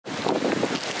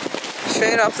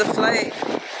straight off the flight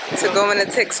to go in and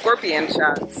take scorpion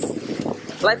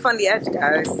shots. Life on the edge,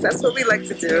 guys. That's what we like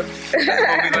to do. That's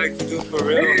what we like to do for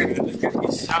real. Let's get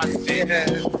these shots,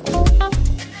 baby.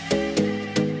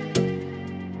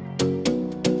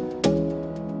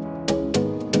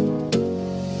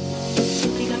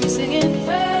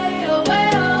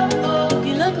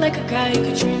 Like a guy who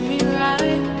could treat me right.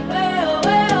 Way oh,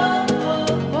 way oh,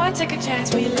 oh. Boy, take a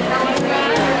chance, will you let me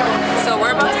ride? So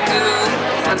we're about to do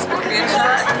some scorpion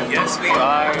shots. Yes, we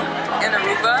are. In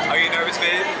Aruba. Are you nervous,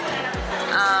 babe?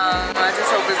 I just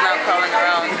hope it's not crawling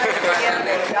around.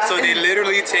 So they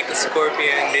literally take a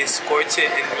scorpion, they scorch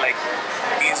it in like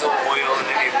diesel oil, and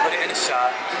then they put it in a shot.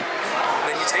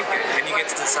 And then you take it, and you get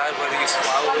to decide whether you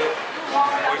swallow it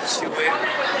or chew it.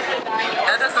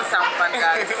 That doesn't sound fun,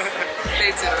 guys.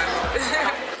 Stay tuned.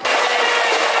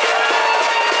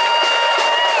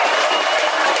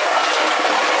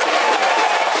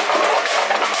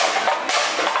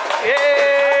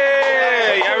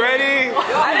 Yeah! Y'all ready?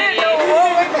 I didn't know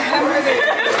what was happening.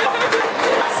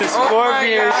 It's a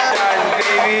scorpion shot,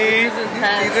 baby. This is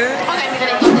intense.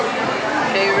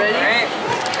 Okay, you ready? Alright.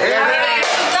 Okay,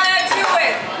 who's gonna chew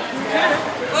it?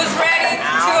 Who's ready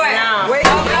to chew it? Wait.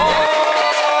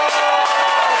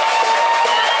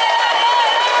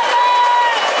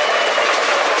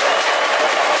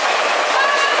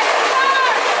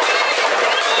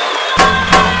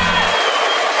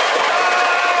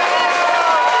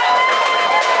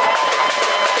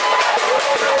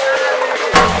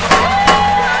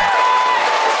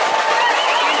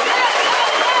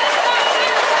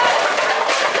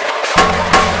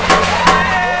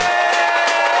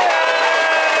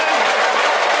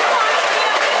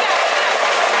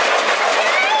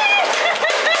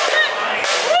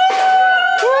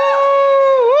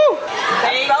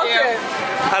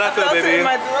 How'd I feel, baby?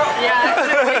 Yeah, I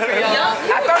couldn't wait for y'all.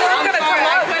 I thought it was gonna come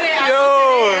up.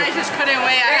 I just couldn't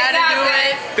wait. I had to do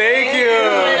it. Thank you.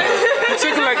 You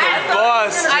took it like a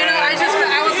boss. I know. I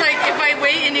was like, if I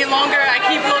wait any longer, I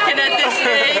keep looking at this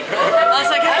thing. I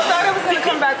was like, I thought it was gonna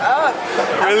come back up.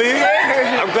 Really?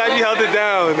 I'm glad you held it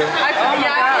down. I felt it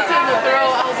in the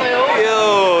throat. I was like, oh.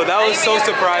 Yo, that was so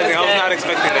surprising. I was not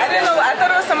expecting I that. didn't know. I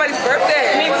thought it was somebody's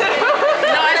birthday. Me too.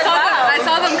 No, I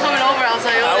saw them coming over. I was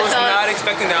like, oh, I was not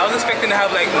expecting that. I was expecting to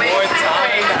have like more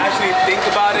time to actually think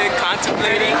about it,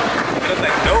 contemplate it. But I was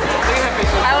like, nope.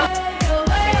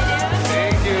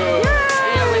 Thank you.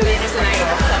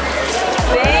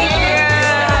 Thank you.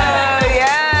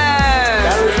 Yes.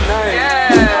 That was nice.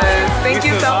 Yes. Thank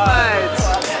you so much.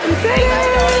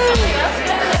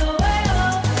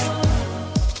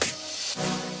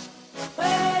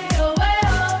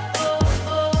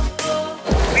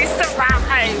 We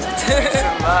survived.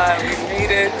 We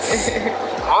made it.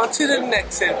 On to the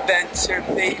next adventure,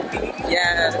 baby.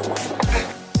 Yes.